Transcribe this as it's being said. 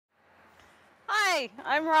Hi,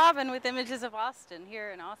 I'm Robin with Images of Austin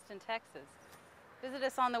here in Austin, Texas. Visit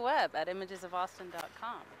us on the web at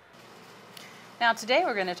imagesofAustin.com. Now today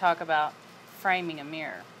we're going to talk about framing a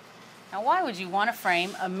mirror. Now why would you want to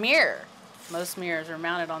frame a mirror? Most mirrors are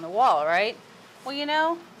mounted on the wall, right? Well, you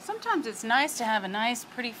know, sometimes it's nice to have a nice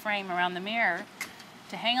pretty frame around the mirror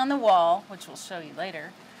to hang on the wall, which we'll show you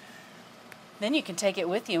later. Then you can take it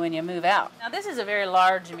with you when you move out. Now this is a very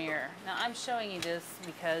large mirror. Now I'm showing you this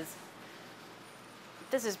because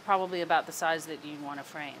this is probably about the size that you want to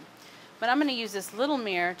frame. But I'm going to use this little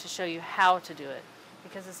mirror to show you how to do it,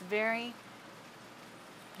 because it's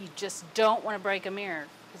you just don't want to break a mirror.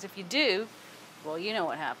 Because if you do, well, you know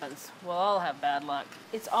what happens. We'll all have bad luck.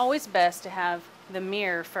 It's always best to have the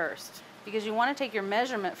mirror first, because you want to take your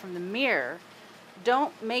measurement from the mirror.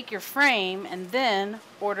 Don't make your frame and then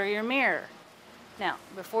order your mirror. Now,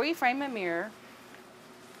 before you frame a mirror,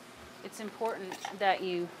 it's important that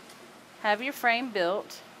you have your frame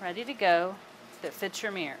built, ready to go, that fits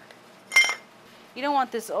your mirror. You don't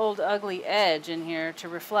want this old ugly edge in here to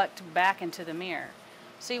reflect back into the mirror.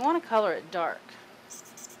 So you want to color it dark.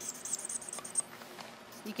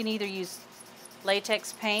 You can either use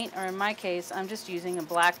latex paint, or in my case, I'm just using a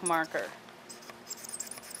black marker.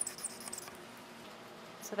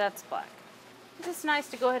 So that's black. It's just nice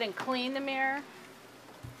to go ahead and clean the mirror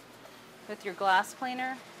with your glass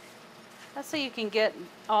cleaner. That's so you can get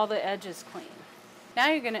all the edges clean. Now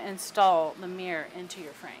you're going to install the mirror into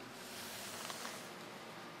your frame.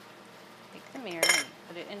 Take the mirror and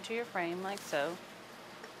put it into your frame like so.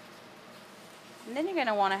 And then you're going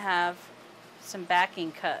to want to have some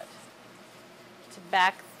backing cut to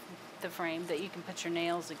back the frame that you can put your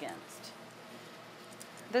nails against.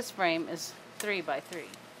 This frame is 3 by 3.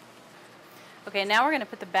 Okay, now we're going to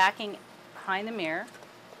put the backing behind the mirror.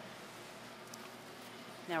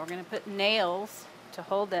 Now we're going to put nails to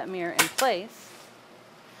hold that mirror in place.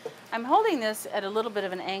 I'm holding this at a little bit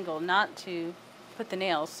of an angle, not to put the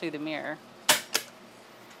nails through the mirror.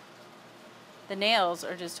 The nails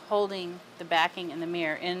are just holding the backing and the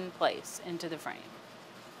mirror in place into the frame.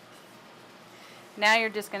 Now you're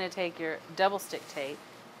just going to take your double stick tape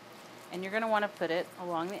and you're going to want to put it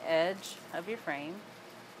along the edge of your frame.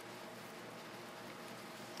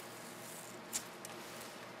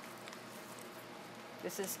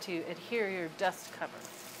 This is to adhere your dust cover.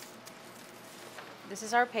 This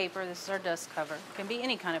is our paper, this is our dust cover. It can be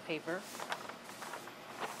any kind of paper.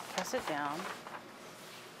 Press it down.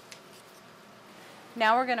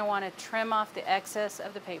 Now we're going to want to trim off the excess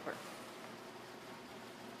of the paper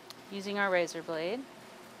using our razor blade.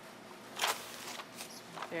 Just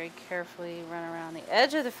very carefully run around the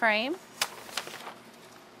edge of the frame.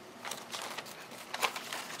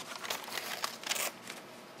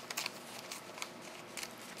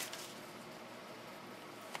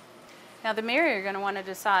 Now the mirror, you're going to want to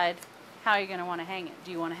decide how you're going to want to hang it.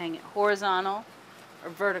 Do you want to hang it horizontal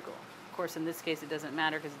or vertical? Of course, in this case it doesn't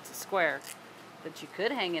matter because it's a square, but you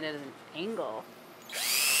could hang it at an angle.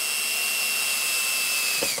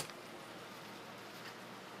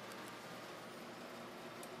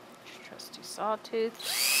 Trusty sawtooth.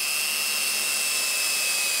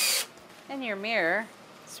 And your mirror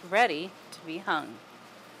is ready to be hung.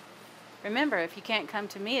 Remember, if you can't come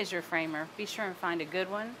to me as your framer, be sure and find a good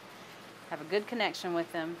one. Have a good connection with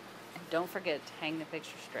them, and don't forget to hang the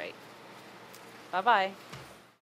picture straight. Bye-bye.